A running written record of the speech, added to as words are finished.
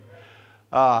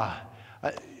Uh,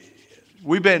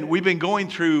 we've been going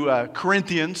through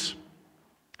Corinthians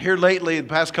here lately. The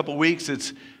past couple of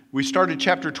weeks, we started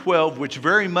chapter 12, which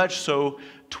very much so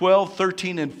 12,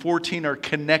 13, and 14 are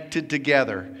connected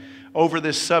together over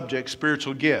this subject,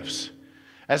 spiritual gifts.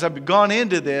 As I've gone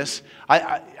into this,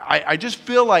 I just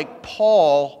feel like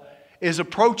Paul is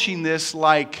approaching this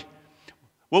like,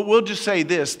 well, we'll just say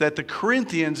this, that the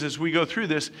Corinthians, as we go through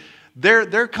this, they're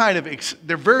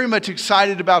very much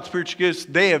excited about spiritual gifts.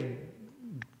 They have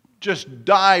just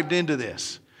dived into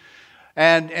this.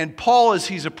 And Paul, as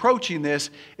he's approaching this,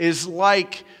 is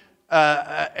like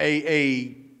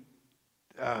a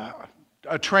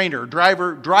trainer,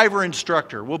 driver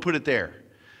instructor. We'll put it there.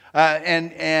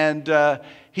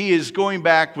 He is going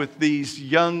back with these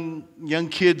young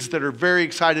kids that are very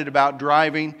excited about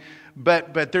driving.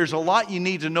 But there's a lot you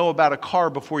need to know about a car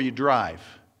before you drive.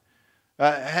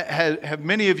 Have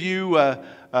many of you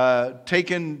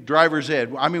taken driver's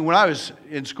ed? I mean, when I was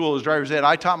in school as driver's ed,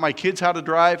 I taught my kids how to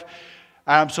drive.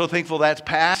 I'm so thankful that's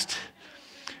passed.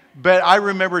 But I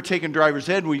remember taking driver's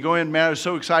ed, and we go in, man, I was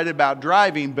so excited about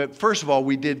driving. But first of all,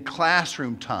 we did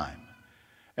classroom time.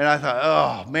 And I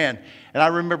thought, oh, man. And I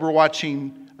remember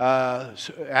watching,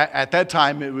 at that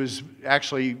time, it was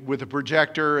actually with a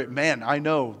projector. Man, I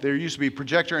know, there used to be a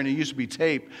projector and it used to be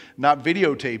tape, not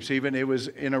videotapes even. It was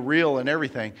in a reel and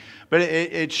everything. But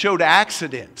it showed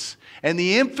accidents. And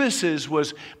the emphasis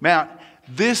was, man,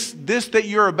 this that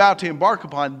you're about to embark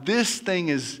upon, this thing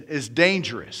is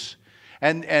dangerous.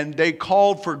 And they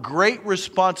called for great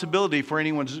responsibility for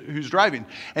anyone who's driving.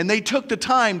 And they took the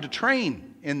time to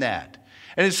train in that.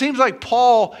 And it seems like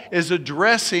Paul is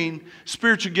addressing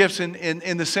spiritual gifts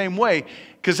in the same way.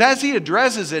 Because as he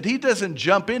addresses it, he doesn't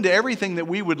jump into everything that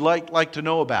we would like to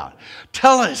know about.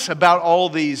 Tell us about all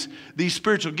these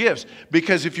spiritual gifts.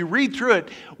 Because if you read through it,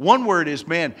 one word is,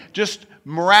 man, just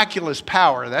miraculous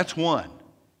power. That's one.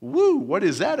 Woo, what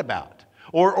is that about?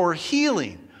 Or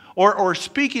healing. Or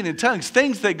speaking in tongues.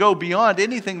 Things that go beyond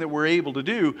anything that we're able to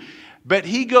do. But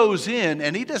he goes in,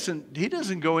 and he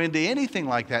doesn't go into anything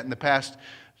like that in the past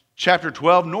chapter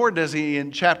 12, nor does he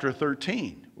in chapter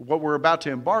 13, what we're about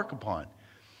to embark upon.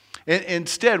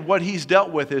 Instead, what he's dealt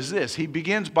with is this. He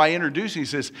begins by introducing, he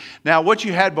says, now what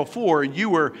you had before, you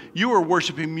were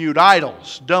worshiping mute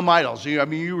idols, dumb idols.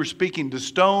 You were speaking to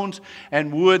stones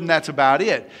and wood, and that's about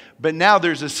it. But now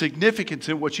there's a significance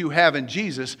in what you have in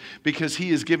Jesus because he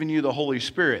has given you the Holy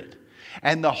Spirit.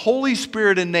 And the Holy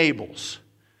Spirit enables.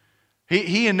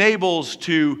 He enables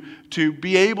to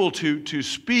be able to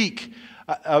speak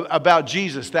about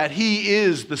Jesus, that he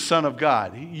is the Son of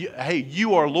God. Hey,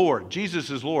 you are Lord. Jesus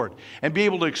is Lord. And be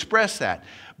able to express that.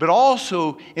 But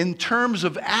also in terms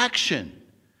of action.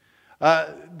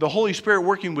 The Holy Spirit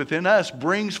working within us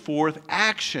brings forth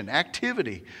action,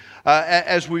 activity.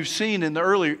 As we've seen in the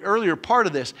earlier part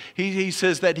of this, he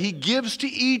says that he gives to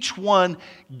each one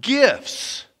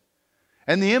gifts.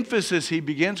 And the emphasis he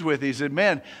begins with, he said,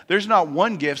 man, there's not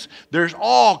one gift, there's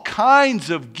all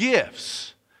kinds of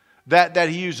gifts that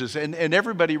he uses, and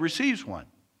everybody receives one.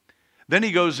 Then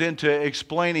he goes into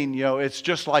explaining, it's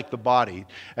just like the body.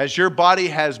 As your body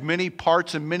has many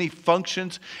parts and many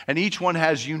functions, and each one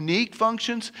has unique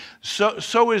functions,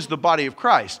 so is the body of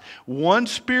Christ. One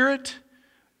Spirit,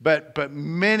 but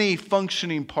many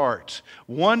functioning parts.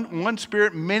 One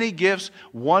Spirit, many gifts,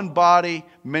 one body,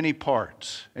 many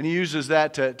parts. And he uses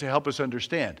that to help us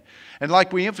understand. And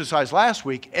like we emphasized last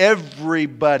week,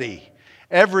 everybody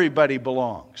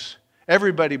belongs.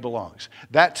 Everybody belongs.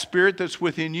 That Spirit that's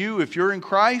within you, if you're in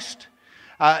Christ,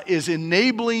 is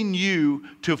enabling you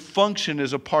to function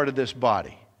as a part of this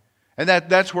body. And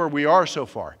that's where we are so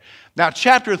far. Now,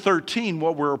 chapter 13,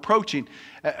 what we're approaching,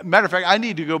 matter of fact, I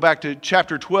need to go back to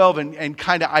chapter 12 and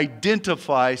kind of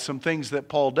identify some things that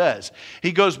Paul does.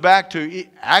 He goes back to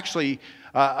actually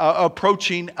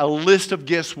approaching a list of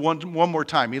gifts one more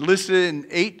time. He listed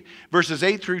it in verses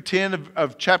 8 through 10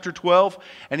 of chapter 12,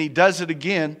 and he does it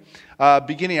again,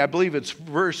 beginning, I believe it's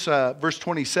verse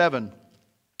 27.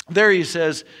 There he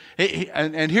says,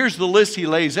 and here's the list he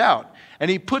lays out. And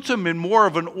he puts them in more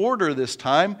of an order this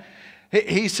time.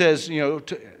 He says,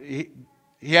 he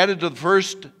added to the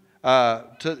first,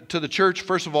 to the church,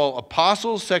 first of all,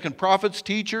 apostles, second prophets,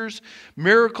 teachers,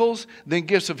 miracles, then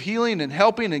gifts of healing and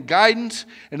helping and guidance,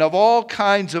 and of all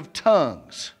kinds of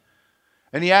tongues.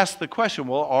 And he asked the question,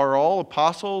 well, are all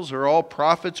apostles, are all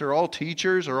prophets, are all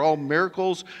teachers, are all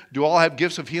miracles? Do all have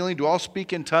gifts of healing? Do all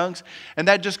speak in tongues? And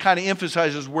that just kind of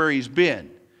emphasizes where he's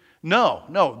been.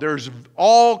 No, there's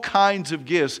all kinds of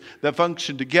gifts that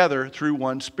function together through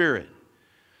one Spirit.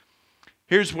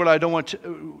 Here's what I don't want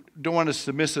us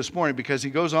to miss this morning, because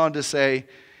he goes on to say,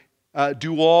 He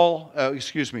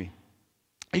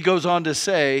goes on to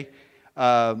say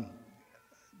that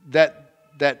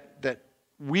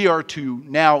we are to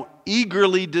now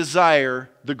eagerly desire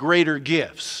the greater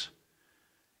gifts.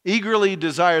 Eagerly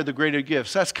desire the greater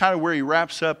gifts. That's kind of where he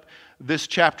wraps up this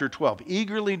chapter 12.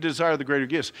 Eagerly desire the greater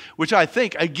gifts, which I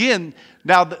think, again,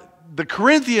 now the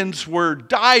Corinthians were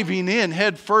diving in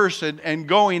head first and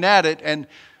going at it, and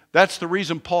that's the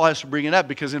reason Paul has to bring it up,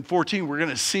 because in 14 we're going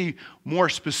to see more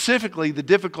specifically the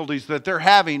difficulties that they're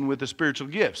having with the spiritual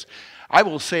gifts. I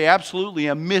will say absolutely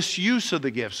a misuse of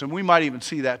the gifts, and we might even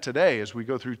see that today as we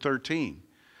go through 13.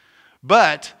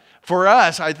 But for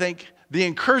us, I think the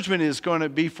encouragement is going to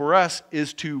be for us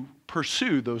is to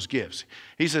pursue those gifts.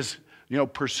 He says,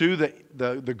 pursue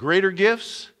the greater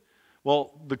gifts.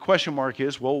 Well, the question mark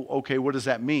is, well, okay, what does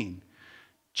that mean?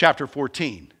 Chapter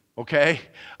 14, okay?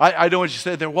 I don't want you to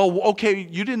say there, well, okay,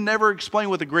 you didn't ever explain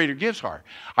what the greater gifts are.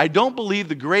 I don't believe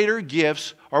the greater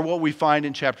gifts are what we find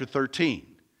in chapter 13.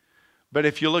 But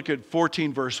if you look at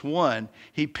 14 verse 1,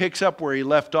 he picks up where he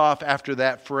left off after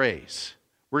that phrase.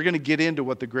 We're going to get into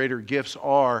what the greater gifts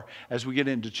are as we get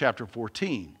into chapter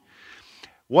 14.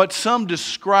 What some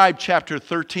describe chapter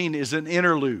 13 is an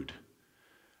interlude.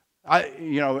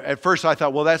 At first I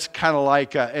thought, well, that's kind of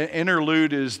like an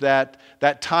interlude is that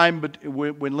time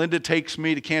when Linda takes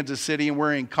me to Kansas City and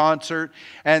we're in concert,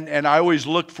 and I always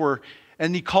looked for,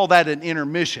 and you call that an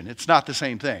intermission. It's not the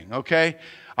same thing, okay?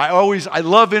 I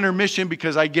love intermission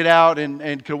because I get out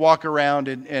and can walk around,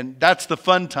 and that's the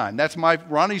fun time. That's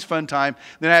Ronnie's fun time.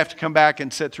 Then I have to come back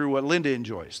and sit through what Linda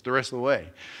enjoys the rest of the way.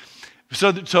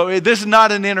 So this is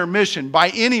not an intermission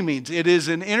by any means. It is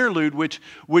an interlude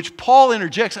which Paul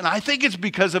interjects, and I think it's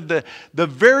because of the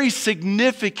very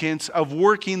significance of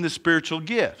working the spiritual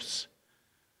gifts.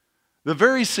 The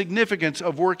very significance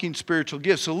of working spiritual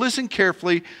gifts. So listen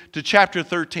carefully to chapter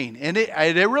 13. And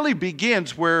it really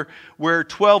begins where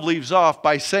 12 leaves off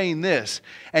by saying this,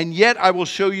 and yet I will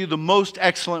show you the most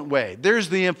excellent way. There's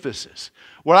the emphasis.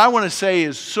 What I want to say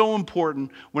is so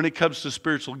important when it comes to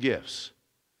spiritual gifts.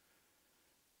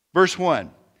 Verse 1,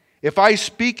 if I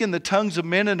speak in the tongues of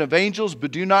men and of angels,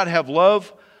 but do not have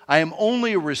love, I am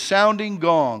only a resounding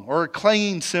gong or a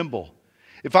clanging cymbal.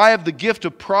 If I have the gift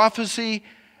of prophecy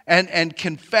and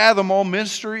can fathom all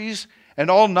mysteries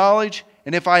and all knowledge,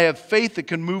 and if I have faith that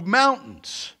can move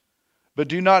mountains, but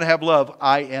do not have love,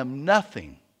 I am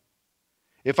nothing.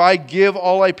 If I give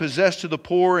all I possess to the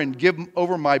poor and give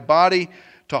over my body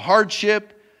to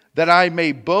hardship, that I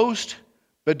may boast,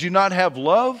 but do not have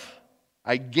love,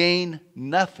 I gain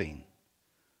nothing.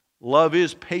 Love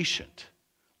is patient.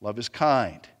 Love is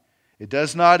kind. It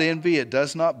does not envy. It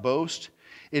does not boast.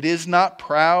 It is not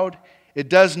proud. It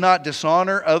does not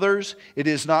dishonor others. It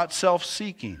is not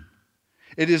self-seeking.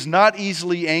 It is not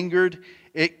easily angered.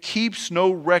 It keeps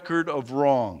no record of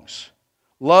wrongs.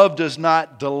 Love does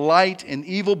not delight in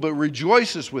evil, but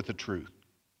rejoices with the truth.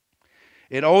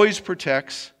 It always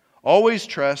protects, always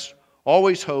trusts,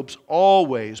 always hopes,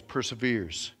 always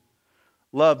perseveres.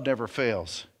 Love never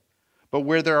fails. But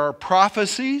where there are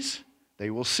prophecies, they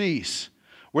will cease.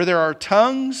 Where there are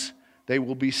tongues, they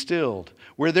will be stilled.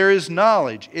 Where there is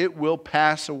knowledge, it will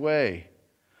pass away.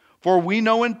 For we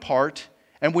know in part,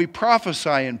 and we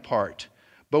prophesy in part.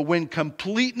 But when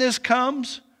completeness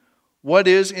comes, what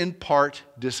is in part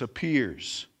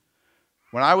disappears.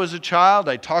 When I was a child,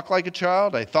 I talked like a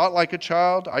child, I thought like a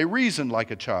child, I reasoned like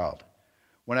a child.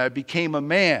 When I became a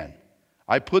man,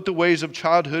 I put the ways of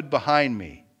childhood behind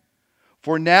me.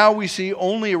 For now we see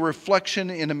only a reflection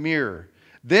in a mirror.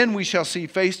 Then we shall see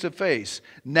face to face.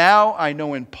 Now I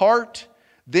know in part,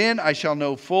 then I shall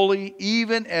know fully,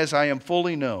 even as I am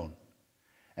fully known.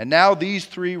 And now these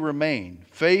three remain,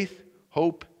 faith,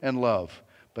 hope, and love.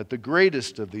 But the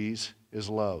greatest of these is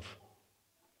love.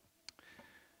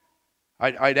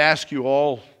 I'd ask you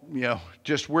all,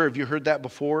 just where have you heard that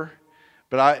before?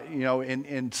 But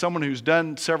in someone who's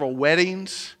done several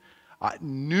weddings,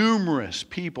 numerous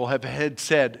people have had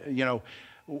said,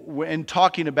 in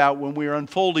talking about when we are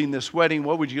unfolding this wedding,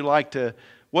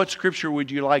 what scripture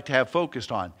would you like to have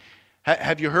focused on?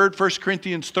 Have you heard 1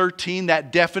 Corinthians 13,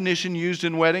 that definition used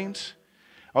in weddings?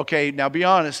 Okay, now be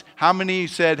honest. How many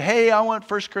said, hey, I want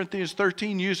 1 Corinthians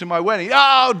 13 used in my wedding?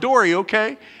 Oh, Dory,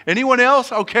 okay. Anyone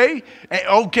else? Okay.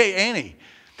 Okay, Annie.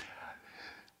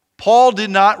 Paul did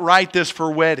not write this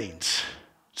for weddings.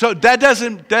 So that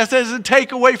doesn't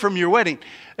take away from your wedding.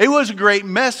 It was a great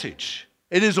message.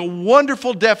 It is a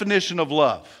wonderful definition of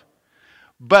love.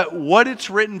 But what it's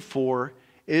written for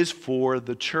is for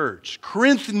the church.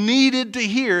 Corinth needed to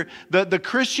hear, the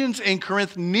Christians in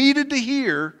Corinth needed to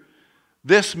hear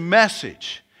this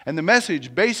message. And the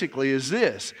message basically is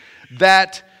this,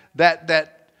 that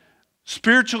that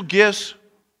spiritual gifts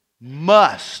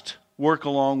must work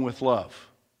along with love.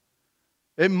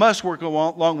 It must work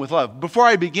along with love. Before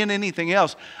I begin anything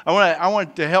else, I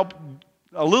want to help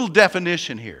a little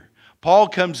definition here. Paul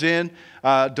comes in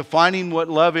defining what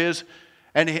love is,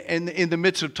 and in the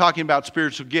midst of talking about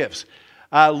spiritual gifts.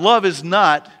 Love is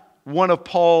not one of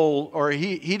Paul, or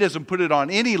he doesn't put it on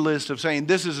any list of saying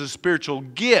this is a spiritual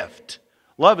gift.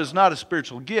 Love is not a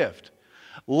spiritual gift.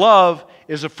 Love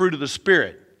is a fruit of the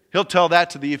Spirit. He'll tell that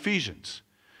to the Ephesians.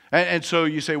 And so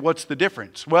you say, what's the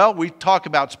difference? Well, we talk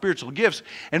about spiritual gifts,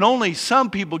 and only some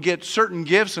people get certain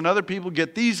gifts, and other people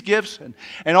get these gifts,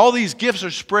 and all these gifts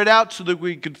are spread out so that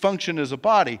we could function as a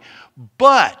body.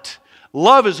 But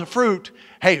love is a fruit.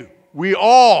 Hey, we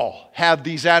all have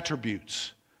these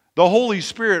attributes. The Holy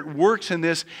Spirit works in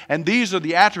this, and these are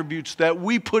the attributes that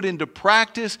we put into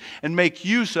practice and make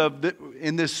use of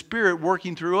in this Spirit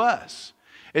working through us.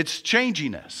 It's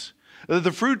changing us.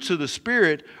 The fruits of the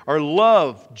Spirit are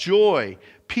love, joy,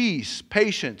 peace,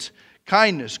 patience,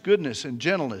 kindness, goodness, and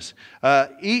gentleness.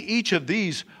 Each of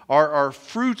these are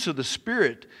fruits of the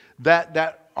Spirit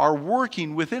that are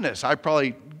working within us. I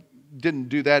probably didn't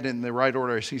do that in the right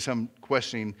order. I see some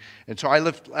questioning. And so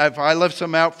if I left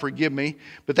some out, forgive me.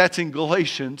 But that's in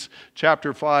Galatians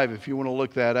chapter 5 if you want to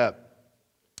look that up.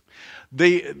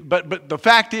 But the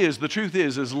fact is, the truth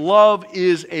is love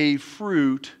is a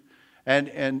fruit.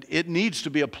 And it needs to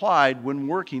be applied when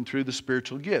working through the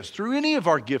spiritual gifts. Through any of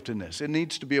our giftedness, it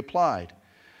needs to be applied.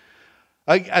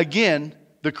 Again,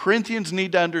 the Corinthians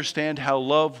need to understand how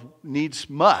love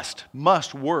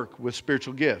must work with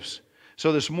spiritual gifts.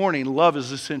 So this morning, love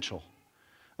is essential.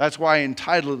 That's why I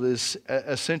entitled it as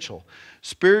essential.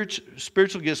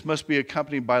 Spiritual gifts must be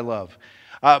accompanied by love.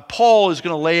 Paul is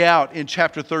going to lay out in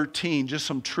chapter 13 just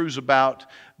some truths about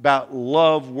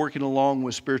love working along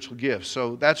with spiritual gifts.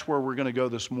 So that's where we're going to go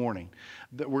this morning.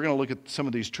 We're going to look at some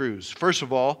of these truths. First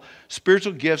of all,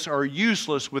 spiritual gifts are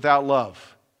useless without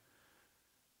love.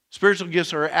 Spiritual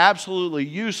gifts are absolutely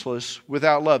useless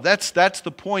without love. That's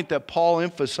the point that Paul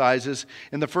emphasizes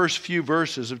in the first few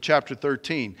verses of chapter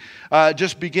 13.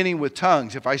 Just beginning with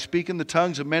tongues. If I speak in the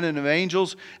tongues of men and of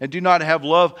angels and do not have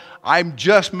love, I'm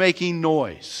just making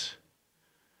noise.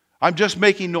 I'm just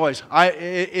making noise.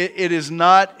 It is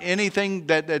not anything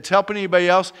that's helping anybody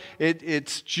else.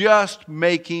 It's just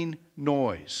making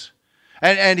noise.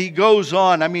 And he goes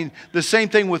on. I mean, the same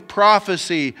thing with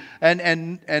prophecy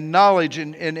and knowledge.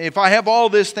 And if I have all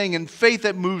this thing and faith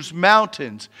that moves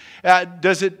mountains,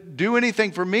 does it do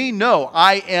anything for me? No,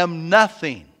 I am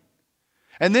nothing.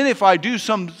 And then if I do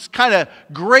some kind of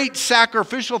great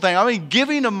sacrificial thing, I mean,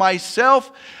 giving of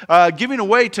myself, giving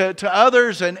away to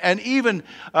others, and even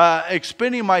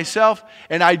expending myself,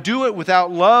 and I do it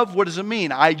without love, what does it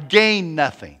mean? I gain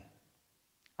nothing.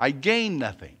 I gain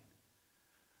nothing.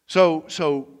 So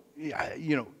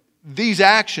these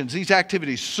actions, these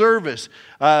activities, service,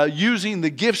 using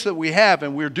the gifts that we have,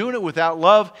 and we're doing it without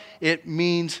love, it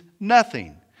means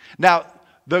nothing. Now,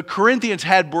 the Corinthians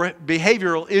had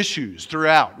behavioral issues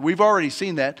throughout. We've already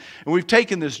seen that, and we've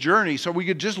taken this journey, so we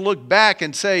could just look back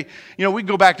and say, we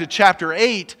go back to chapter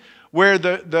 8, where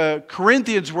the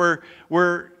Corinthians were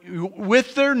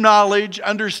with their knowledge,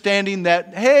 understanding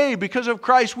that, hey, because of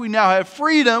Christ we now have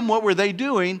freedom. What were they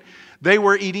doing? They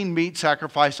were eating meat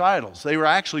sacrificed to idols. They were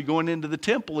actually going into the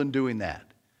temple and doing that,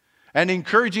 and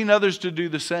encouraging others to do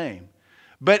the same.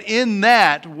 But in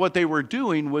that, what they were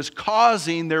doing was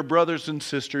causing their brothers and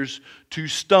sisters to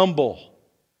stumble.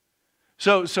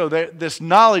 So this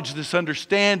knowledge, this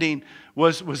understanding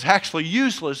was actually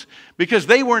useless because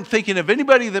they weren't thinking of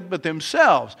anybody but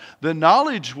themselves. The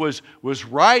knowledge was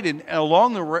right and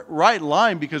along the right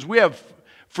line because we have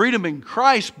freedom in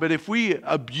Christ, but if we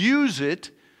abuse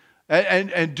it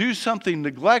and do something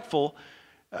neglectful,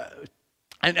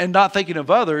 and not thinking of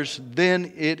others,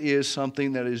 then it is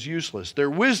something that is useless. Their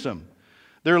wisdom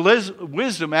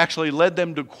actually led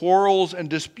them to quarrels and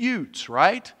disputes,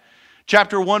 right?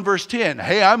 Chapter 1, verse 10.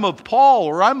 Hey, I'm of Paul,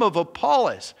 or I'm of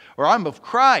Apollos, or I'm of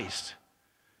Christ.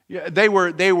 Yeah, they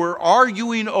were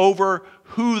arguing over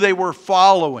who they were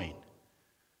following.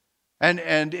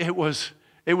 And it was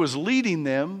leading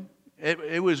them,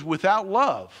 it was without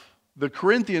love. The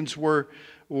Corinthians were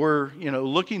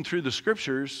looking through the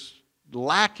scriptures,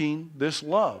 lacking this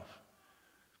love.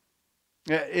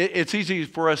 It's easy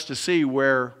for us to see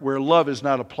where love is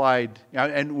not applied,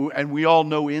 and we all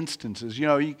know instances. You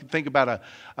can think about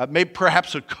maybe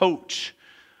perhaps a coach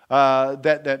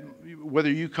that whether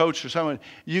you coach or someone,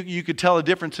 you could tell a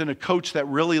difference in a coach that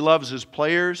really loves his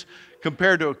players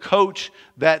compared to a coach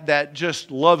that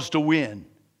just loves to win.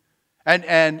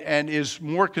 and is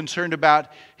more concerned about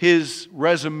his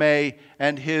resume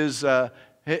and his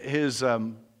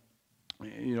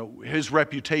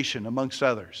reputation amongst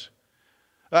others.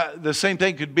 The same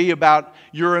thing could be about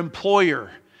your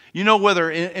employer. You know whether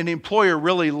an employer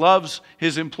really loves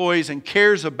his employees and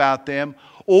cares about them,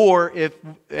 or if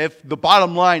the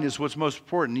bottom line is what's most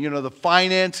important. You know, the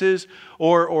finances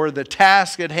or the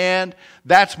task at hand,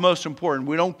 that's most important.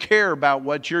 We don't care about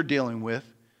what you're dealing with.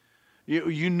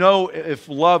 You know if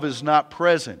love is not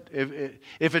present.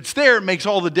 If it's there, it makes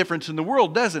all the difference in the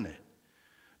world, doesn't it?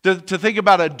 To think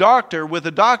about a doctor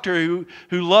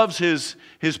who loves his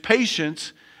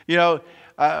patients,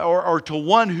 or to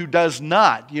one who does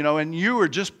not, and you are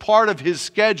just part of his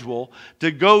schedule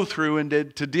to go through and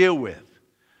to deal with.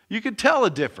 You could tell a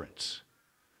difference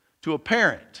to a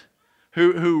parent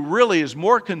who really is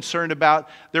more concerned about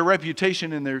their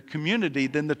reputation in their community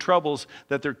than the troubles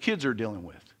that their kids are dealing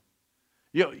with.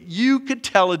 You could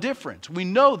tell a difference. We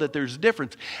know that there's a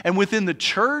difference. And within the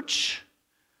church,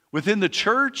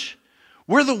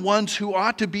 we're the ones who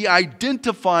ought to be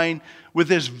identifying with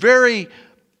this very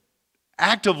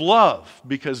act of love,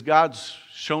 because God's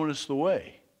shown us the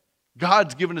way.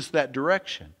 God's given us that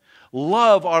direction.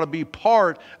 Love ought to be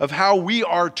part of how we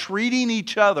are treating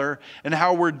each other and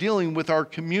how we're dealing with our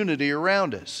community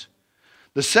around us.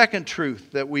 The second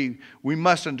truth that we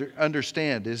must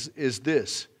understand is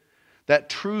this, that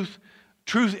truth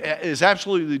is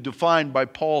absolutely defined by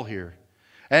Paul here.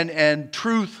 And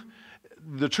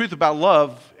the truth about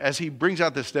love, as he brings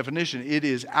out this definition, it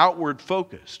is outward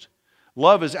focused.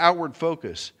 Love is outward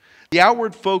focused. The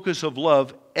outward focus of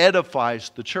love edifies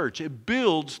the church. It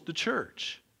builds the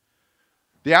church.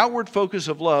 The outward focus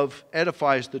of love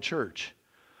edifies the church.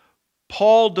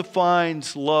 Paul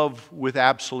defines love with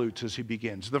absolutes as he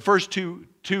begins. The first two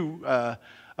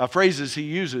phrases he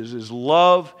uses is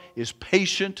love is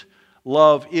patient,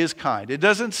 love is kind. It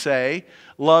doesn't say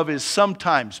love is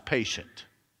sometimes patient,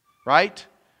 right?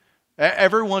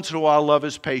 Every once in a while love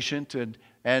is patient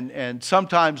and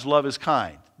sometimes love is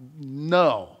kind.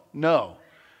 No.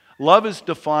 Love is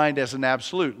defined as an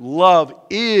absolute. Love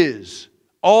is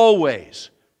always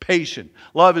patient.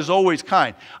 Love is always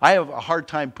kind. I have a hard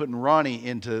time putting Ronnie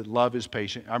into love is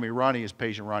patient. Ronnie is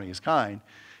patient, Ronnie is kind.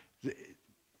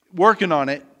 Working on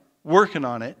it,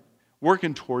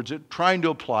 working towards it, trying to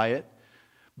apply it.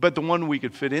 But the one we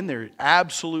could fit in there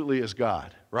absolutely is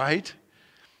God, right?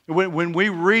 When we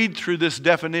read through this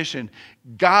definition,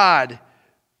 God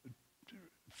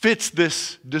fits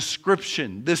this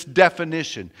description, this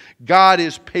definition. God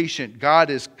is patient.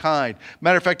 God is kind.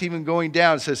 Matter of fact, even going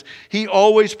down, it says, He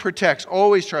always protects,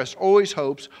 always trusts, always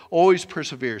hopes, always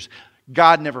perseveres.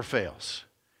 God never fails.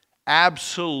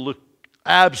 Absolutely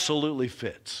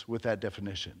fits with that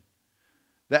definition.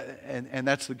 And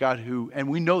that's the God who, and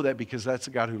we know that because that's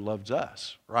the God who loves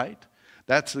us, right?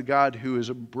 That's the God who has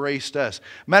embraced us.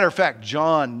 Matter of fact,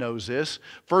 John knows this.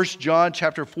 1 John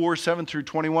chapter 4, 7 through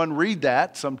 21. Read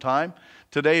that sometime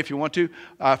today if you want to.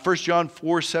 1 John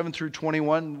 4, 7 through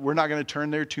 21. We're not going to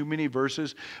turn there, too many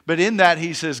verses. But in that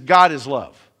he says, God is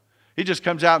love. He just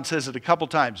comes out and says it a couple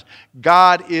times.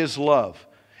 God is love.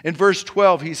 In verse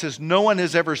 12, he says, no one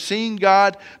has ever seen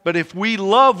God, but if we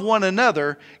love one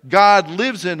another, God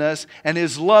lives in us, and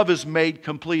His love is made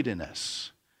complete in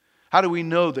us. How do we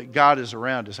know that God is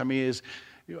around us?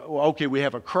 We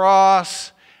have a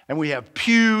cross, and we have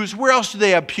pews. Where else do they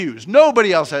have pews?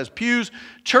 Nobody else has pews.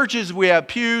 Churches, we have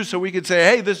pews, so we could say,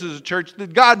 hey, this is a church,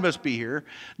 that God must be here.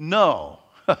 No.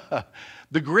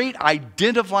 The great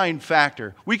identifying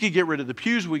factor, we could get rid of the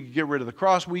pews, we could get rid of the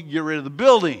cross, we could get rid of the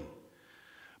building.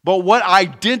 But what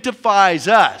identifies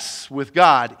us with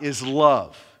God is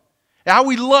love. How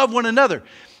we love one another.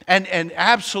 And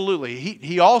absolutely,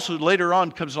 he also later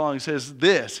on comes along and says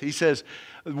this. He says,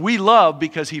 we love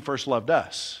because He first loved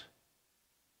us.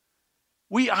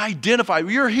 We identify.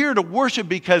 We are here to worship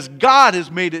because God has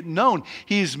made it known.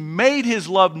 He's made His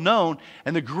love known.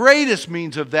 And the greatest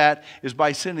means of that is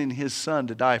by sending His Son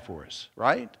to die for us.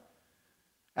 Right?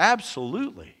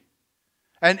 Absolutely.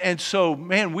 And so,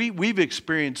 man, we've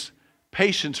experienced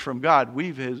patience from God.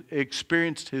 We've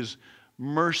experienced His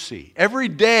mercy. Every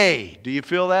day, do you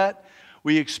feel that?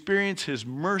 We experience His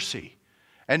mercy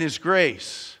and His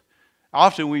grace.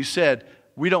 Often we said,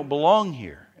 we don't belong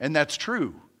here, and that's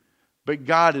true. But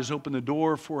God has opened the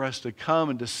door for us to come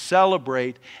and to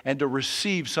celebrate and to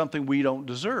receive something we don't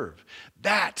deserve.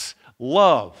 That's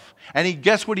love. And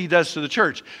guess what He does to the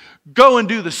church? Go and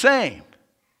do the same.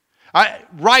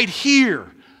 Right here,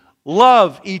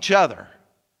 love each other.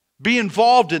 Be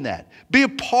involved in that. Be a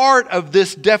part of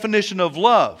this definition of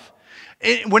love.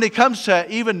 When it comes to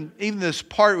even this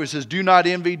part where it says, do not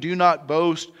envy, do not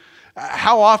boast,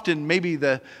 how often maybe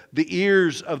the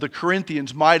ears of the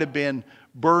Corinthians might have been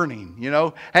burning,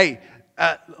 Hey,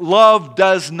 love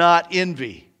does not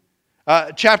envy.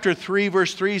 Chapter 3,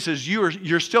 verse 3 says,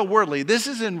 you're still worldly. This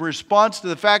is in response to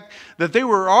the fact that they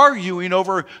were arguing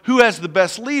over who has the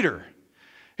best leader.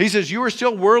 He says, you are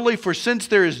still worldly, for since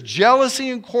there is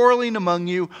jealousy and quarreling among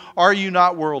you, are you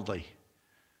not worldly?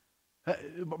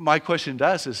 My question to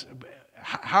us is,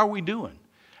 how are we doing?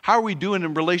 How are we doing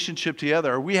in relationship to the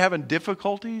other? Are we having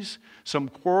difficulties, some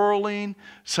quarreling,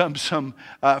 some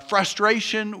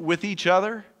frustration with each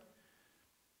other?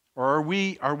 Or are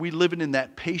we living in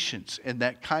that patience and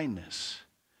that kindness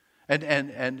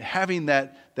and having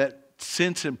that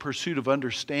sense and pursuit of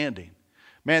understanding?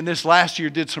 Man, this last year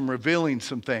did revealing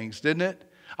some things, didn't it?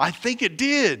 I think it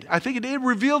did. I think it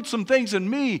revealed some things in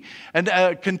me. And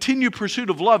continued pursuit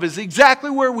of love is exactly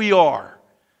where we are.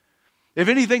 If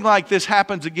anything like this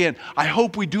happens again, I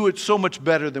hope we do it so much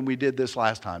better than we did this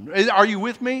last time. Are you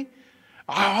with me?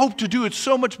 I hope to do it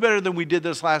so much better than we did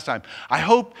this last time. I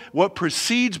hope what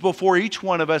precedes before each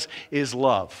one of us is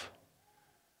love.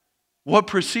 What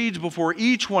precedes before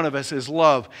each one of us is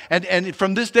love. And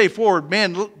from this day forward,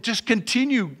 man, just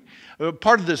continue.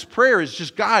 Part of this prayer is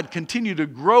just, God, continue to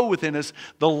grow within us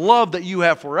the love that you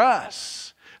have for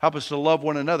us. Help us to love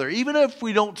one another. Even if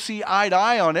we don't see eye to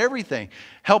eye on everything,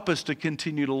 help us to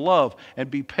continue to love and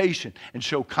be patient and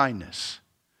show kindness.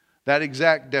 That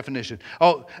exact definition.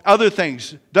 Oh, other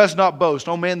things, does not boast.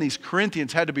 Oh man, these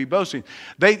Corinthians had to be boasting.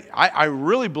 I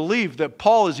really believe that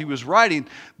Paul, as he was writing,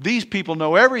 these people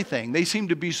know everything. They seem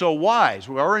to be so wise.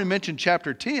 We already mentioned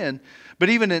chapter 10, but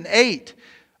even in 8,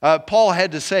 Paul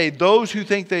had to say, those who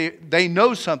think they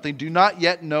know something do not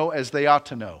yet know as they ought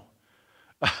to know.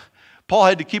 Paul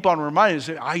had to keep on reminding us,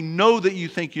 I know that you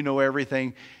think you know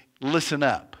everything. Listen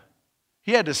up.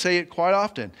 He had to say it quite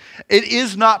often. It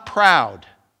is not proud.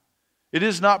 It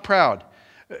is not proud.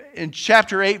 In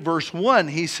chapter 8, verse 1,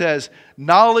 he says,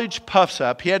 knowledge puffs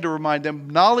up. He had to remind them,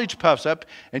 knowledge puffs up,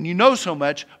 and you know so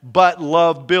much, but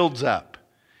love builds up.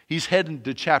 He's heading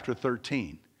to chapter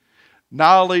 13.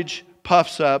 Knowledge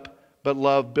puffs up, but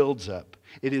love builds up.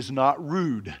 It is not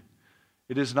rude.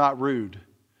 It is not rude.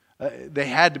 They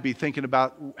had to be thinking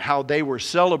about how they were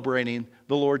celebrating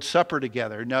the Lord's Supper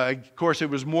together. Now, of course, it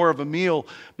was more of a meal,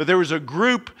 but there was a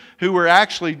group who were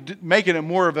actually making it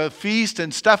more of a feast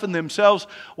and stuffing themselves,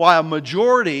 while a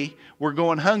majority were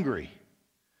going hungry.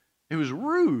 It was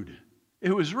rude.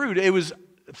 It was rude. It was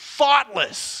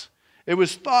thoughtless. It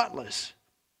was thoughtless.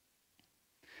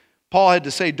 Paul had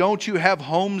to say, don't you have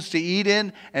homes to eat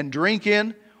in and drink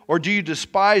in? Or do you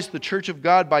despise the church of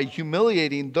God by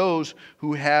humiliating those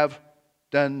who have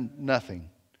done nothing,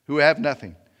 who have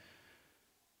nothing?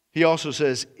 He also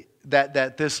says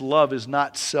that this love is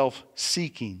not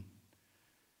self-seeking.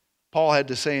 Paul had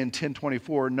to say in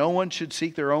 10:24, no one should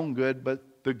seek their own good, but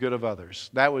the good of others.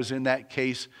 That was in that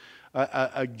case,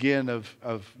 again,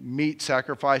 of meat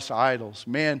sacrificed to idols.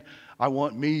 Man, I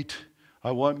want meat.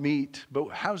 I want meat. But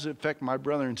how does it affect my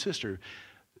brother and sister?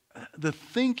 The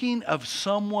thinking of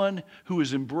someone who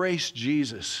has embraced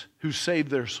Jesus, who saved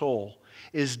their soul,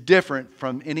 is different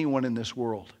from anyone in this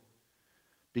world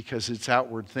because it's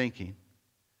outward thinking.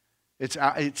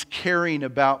 It's caring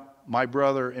about my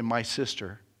brother and my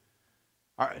sister.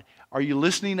 Are you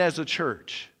listening as a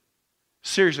church?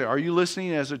 Seriously, are you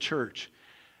listening as a church?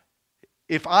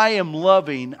 If I am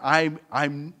loving,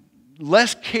 I'm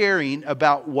less caring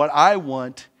about what I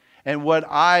want and what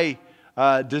I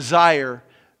desire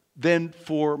than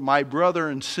for my brother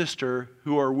and sister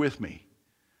who are with me.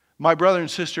 My brother and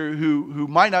sister who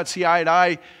might not see eye to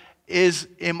eye,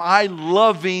 am I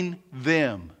loving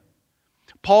them?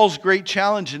 Paul's great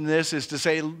challenge in this is to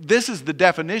say, this is the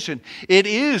definition. It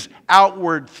is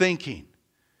outward thinking.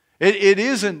 It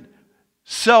isn't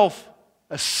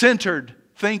self-centered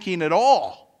thinking at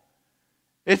all.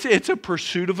 It's a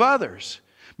pursuit of others.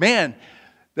 Man,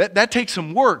 that takes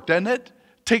some work, doesn't it?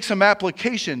 Takes some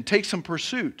application, takes some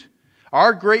pursuit.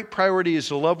 Our great priority is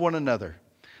to love one another.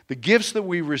 The gifts that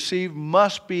we receive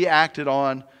must be acted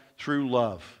on through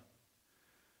love.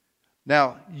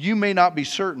 Now, you may not be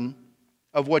certain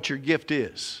of what your gift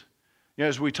is. You know,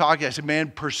 as we talk, I said,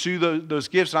 man, pursue those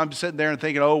gifts. And I'm sitting there and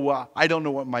thinking, oh, well, I don't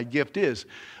know what my gift is.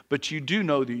 But you do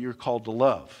know that you're called to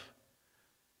love.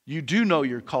 You do know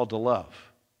you're called to love.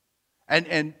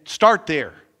 And start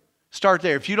there. Start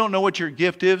there. If you don't know what your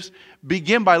gift is,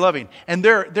 begin by loving. And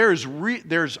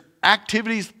there's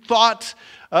activities, thoughts,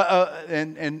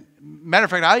 and matter of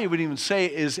fact, I would even say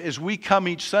is as we come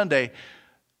each Sunday,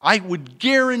 I would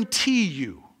guarantee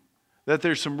you that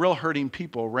there's some real hurting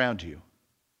people around you.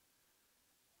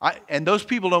 And those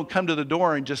people don't come to the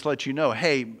door and just let you know,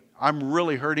 hey, I'm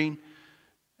really hurting.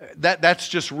 That's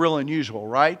just real unusual,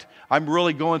 right? I'm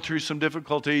really going through some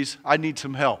difficulties. I need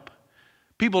some help.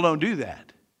 People don't do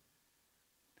that.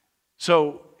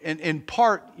 So in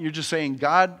part, you're just saying,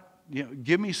 God,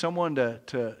 give me someone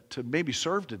to maybe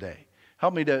serve today.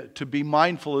 Help me to be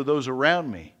mindful of those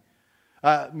around me.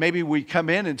 Maybe we come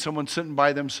in and someone's sitting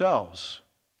by themselves.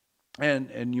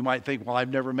 And you might think, well, I've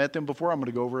never met them before. I'm going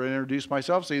to go over and introduce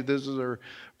myself, see if this is their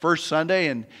first Sunday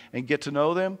and get to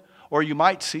know them. Or you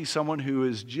might see someone who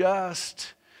is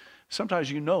just, sometimes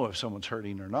you know if someone's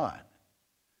hurting or not.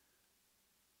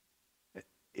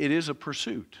 It is a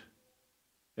pursuit.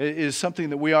 It is something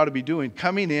that we ought to be doing,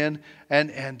 coming in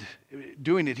and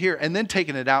doing it here and then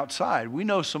taking it outside. We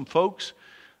know some folks,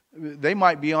 they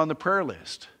might be on the prayer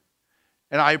list.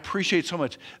 And I appreciate so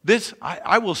much. This,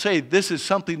 I will say, this is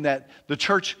something that the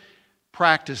church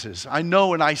practices. I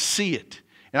know and I see it.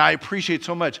 And I appreciate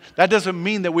so much. That doesn't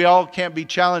mean that we all can't be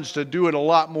challenged to do it a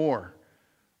lot more.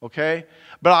 Okay?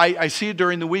 But I see it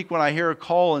during the week when I hear a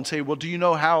call and say, well, do you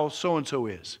know how so-and-so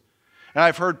is? And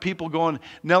I've heard people going,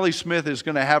 Nellie Smith is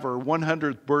going to have her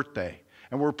 100th birthday.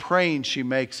 And we're praying she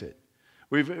makes it.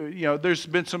 There's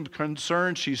been some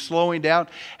concern. She's slowing down.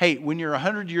 Hey, when you're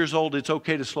 100 years old, it's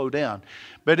okay to slow down.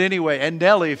 But anyway, and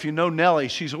Nellie, if you know Nellie,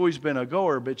 she's always been a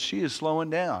goer, but she is slowing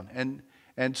down.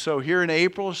 And so here in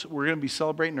April, we're going to be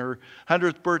celebrating her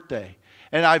 100th birthday.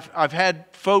 And I've had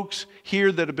folks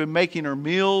here that have been making her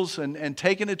meals and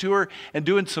taking it to her and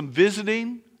doing some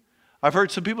visiting. I've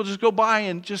heard some people just go by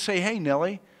and just say, hey,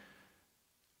 Nellie,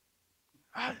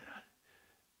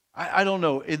 I don't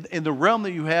know. In the realm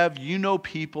that you have, you know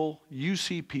people, you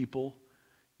see people,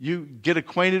 you get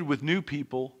acquainted with new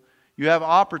people, you have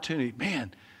opportunity.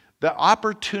 Man, the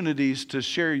opportunities to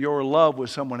share your love with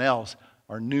someone else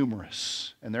are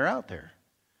numerous, and they're out there.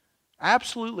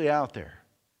 Absolutely out there.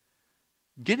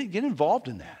 Get involved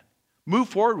in that. Move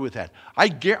forward with that.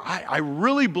 I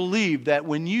really believe that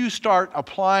when you start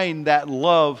applying that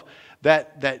love,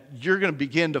 that you're going to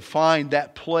begin to find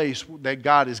that place that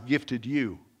God has gifted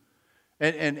you.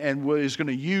 And is going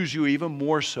to use you even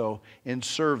more so in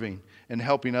serving and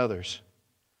helping others.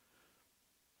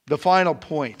 The final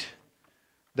point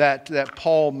that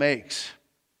Paul makes,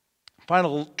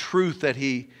 final truth that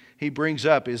he brings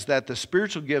up is that the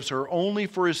spiritual gifts are only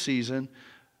for a season,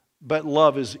 but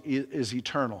love is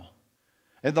eternal.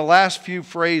 And the last few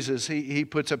phrases he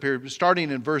puts up here, starting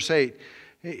in verse 8,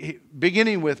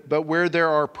 beginning with, but where there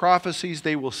are prophecies,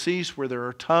 they will cease. Where there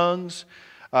are tongues,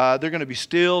 they're going to be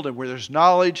stilled. And where there's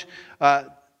knowledge,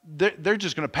 they're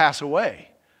just going to pass away.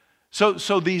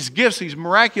 So these gifts, these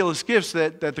miraculous gifts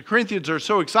that the Corinthians are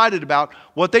so excited about,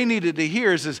 what they needed to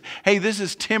hear is hey, this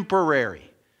is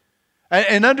temporary.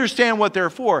 And understand what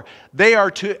they're for. They are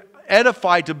to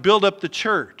edify, to build up the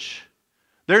church.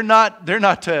 They're not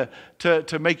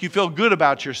to make you feel good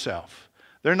about yourself.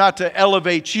 They're not to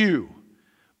elevate you.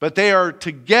 But they are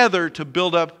together to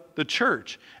build up the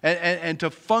church and to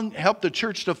help the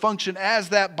church to function as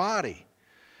that body.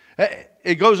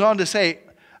 It goes on to say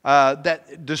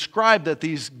describe that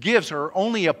these gifts are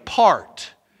only a part.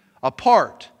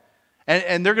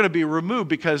 And they're going to be removed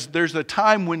because there's a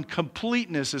time when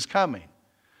completeness is coming.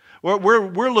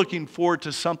 We're looking forward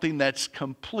to something that's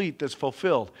complete, that's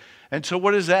fulfilled. And so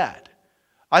what is that?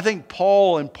 I think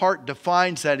Paul in part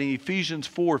defines that in Ephesians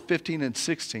 4:15 and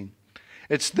 16.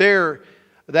 It's there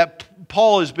that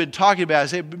Paul has been talking about.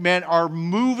 Say, man, our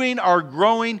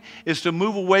growing is to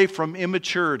move away from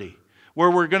immaturity,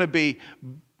 where we're going to be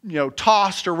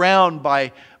tossed around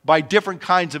by different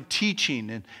kinds of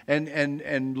teaching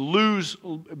and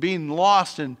being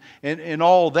lost in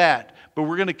all that. But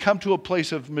we're going to come to a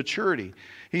place of maturity.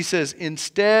 He says,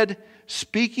 instead,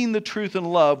 speaking the truth in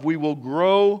love, we will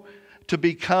grow to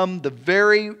become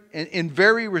in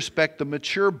very respect, the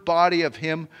mature body of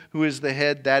Him who is the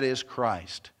head, that is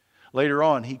Christ. Later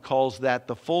on, he calls that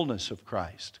the fullness of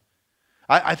Christ.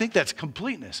 I think that's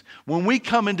completeness. When we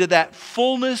come into that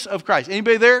fullness of Christ.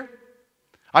 Anybody there?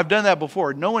 I've done that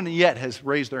before. No one yet has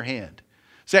raised their hand.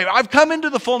 Say, I've come into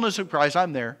the fullness of Christ.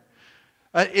 I'm there.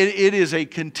 It is a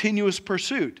continuous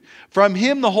pursuit. From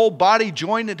Him, the whole body,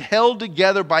 joined and held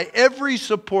together by every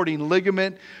supporting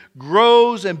ligament,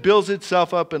 grows and builds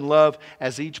itself up in love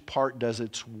as each part does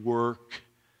its work.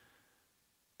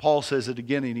 Paul says it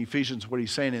again in Ephesians, what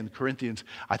he's saying in Corinthians.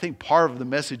 I think part of the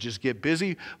message is get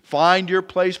busy, find your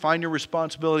place, find your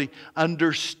responsibility,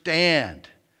 understand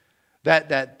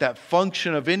that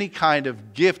function of any kind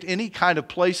of gift, any kind of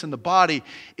place in the body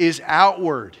is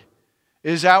outward.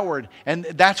 And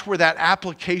that's where that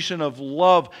application of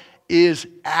love is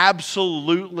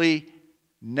absolutely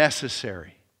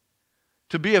necessary.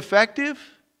 To be effective,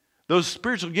 those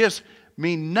spiritual gifts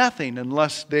mean nothing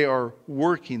unless they are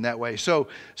working that way. So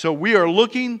we are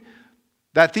looking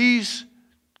that these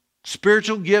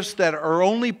spiritual gifts that are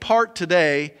only part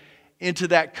today into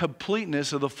that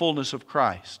completeness of the fullness of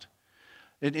Christ.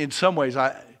 In some ways,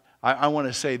 I want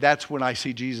to say that's when I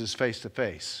see Jesus face to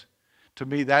face. To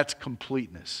me, that's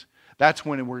completeness. That's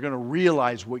when we're going to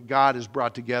realize what God has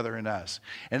brought together in us.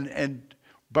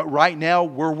 But right now,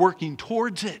 we're working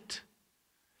towards it.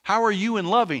 How are you in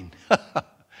loving?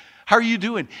 How are you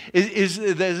doing?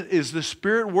 Is the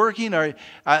Spirit working?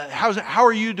 How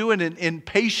are you doing in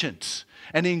patience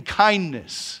and in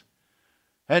kindness?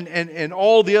 And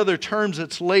all the other terms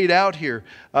that's laid out here.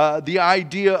 The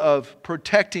idea of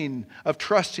protecting, of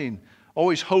trusting,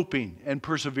 always hoping and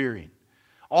persevering.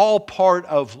 All part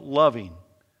of loving.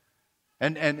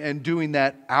 And doing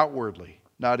that outwardly,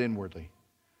 not inwardly.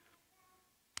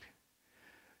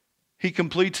 He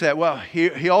completes that. Well,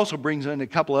 he also brings in a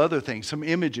couple of other things, some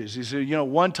images. He said,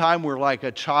 one time we're like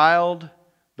a child,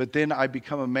 but then I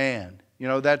become a man.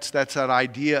 That's that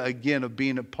idea, again, of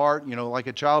being apart. Like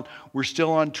a child, we're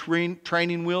still on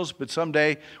training wheels, but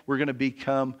someday we're going to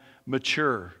become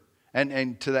mature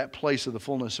and to that place of the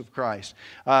fullness of Christ.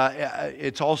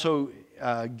 It's also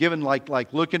given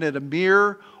like looking at a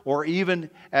mirror or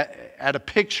even at a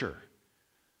picture.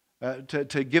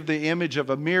 To give the image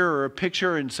of a mirror or a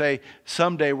picture and say,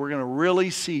 someday we're going to really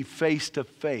see face to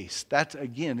face. That,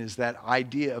 again, is that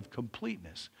idea of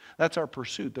completeness. That's our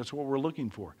pursuit. That's what we're looking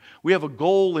for. We have a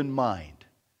goal in mind.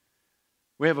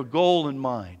 We have a goal in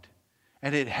mind.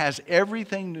 And it has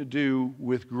everything to do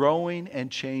with growing and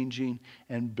changing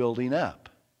and building up.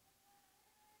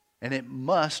 And it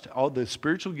must, all the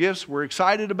spiritual gifts we're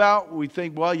excited about, we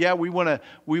think, well, yeah, we want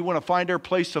to find our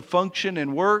place to function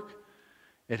and work.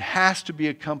 It has to be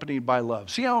accompanied by love.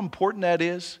 See how important that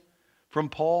is from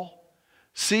Paul?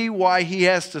 See why he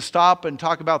has to stop and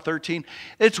talk about 13.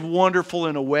 It's wonderful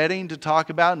in a wedding to talk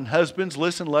about. And husbands,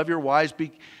 listen, love your wives.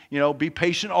 Be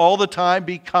patient all the time.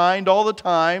 Be kind all the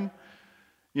time.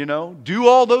 Do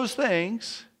all those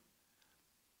things.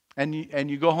 And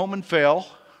you go home and fail,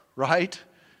 right?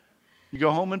 You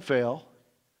go home and fail.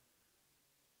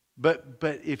 But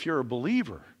if you're a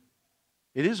believer,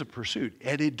 it is a pursuit,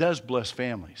 and it does bless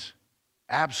families.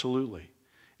 Absolutely.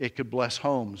 It could bless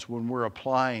homes when we're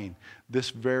applying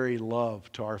this very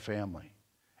love to our family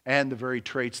and the very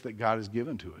traits that God has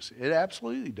given to us. It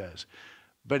absolutely does.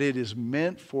 But it is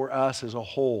meant for us as a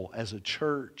whole, as a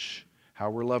church, how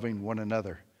we're loving one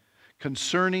another.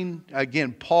 Concerning,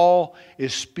 again, Paul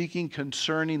is speaking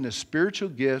concerning the spiritual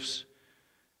gifts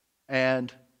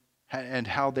and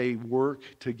how they work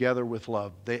together with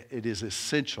love. It is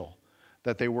essential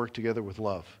that they work together with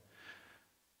love.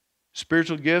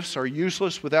 Spiritual gifts are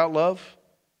useless without love.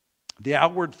 The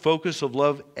outward focus of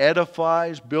love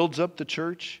edifies, builds up the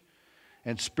church.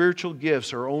 And spiritual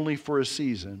gifts are only for a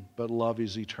season, but love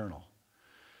is eternal.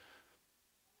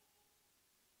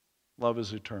 Love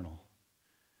is eternal.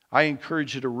 I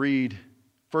encourage you to read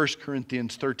 1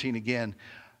 Corinthians 13 again.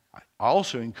 I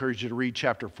also encourage you to read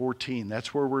chapter 14.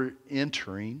 That's where we're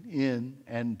entering in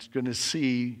and going to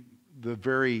see the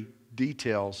very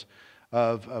details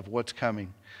of what's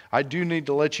coming. I do need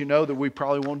to let you know that we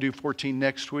probably won't do 14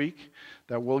 next week,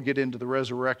 that we'll get into the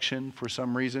resurrection for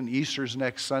some reason. Easter's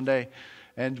next Sunday,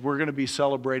 and we're going to be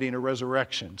celebrating a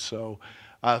resurrection. So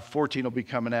 14 will be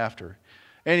coming after.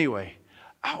 Anyway,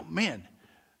 oh man,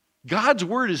 God's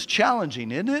Word is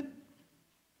challenging, isn't it?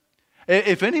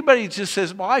 If anybody just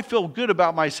says, well, I feel good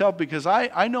about myself because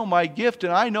I know my gift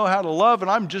and I know how to love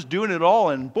and I'm just doing it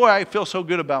all and boy, I feel so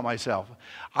good about myself.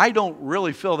 I don't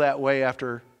really feel that way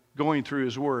after going through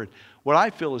His Word. What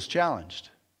I feel is challenged.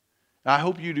 And I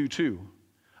hope you do too.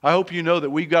 I hope you know that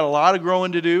we've got a lot of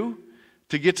growing to do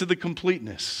to get to the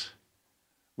completeness.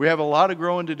 We have a lot of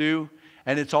growing to do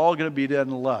and it's all going to be done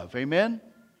in love. Amen?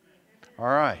 All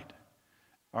right.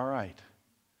 All right.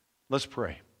 Let's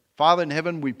pray. Father in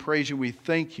heaven, we praise you. We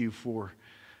thank you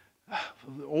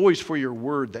always for your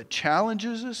word that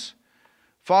challenges us.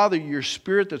 Father, your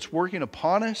Spirit that's working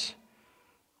upon us.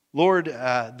 Lord,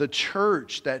 the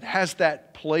church that has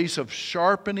that place of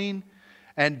sharpening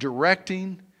and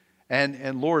directing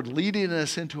and Lord, leading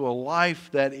us into a life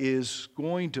that is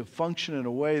going to function in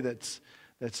a way that's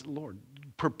Lord,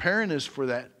 preparing us for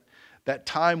that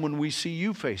time when we see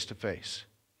you face to face.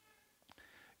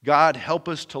 God, help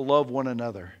us to love one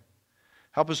another.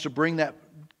 Help us to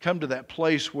come to that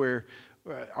place where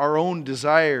our own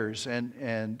desires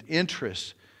and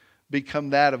interests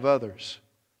become that of others.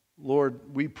 Lord,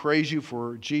 we praise you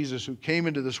for Jesus who came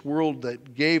into this world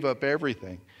that gave up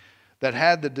everything, that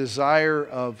had the desire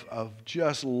of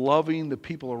just loving the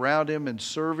people around him and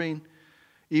serving,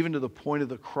 even to the point of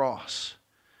the cross.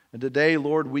 And today,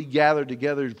 Lord, we gather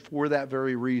together for that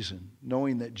very reason,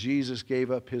 knowing that Jesus gave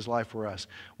up his life for us.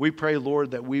 We pray,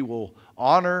 Lord, that we will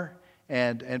honor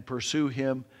and pursue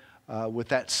him with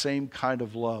that same kind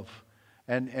of love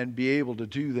and be able to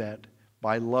do that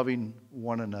by loving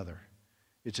one another.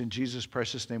 It's in Jesus'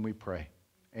 precious name we pray.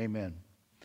 Amen.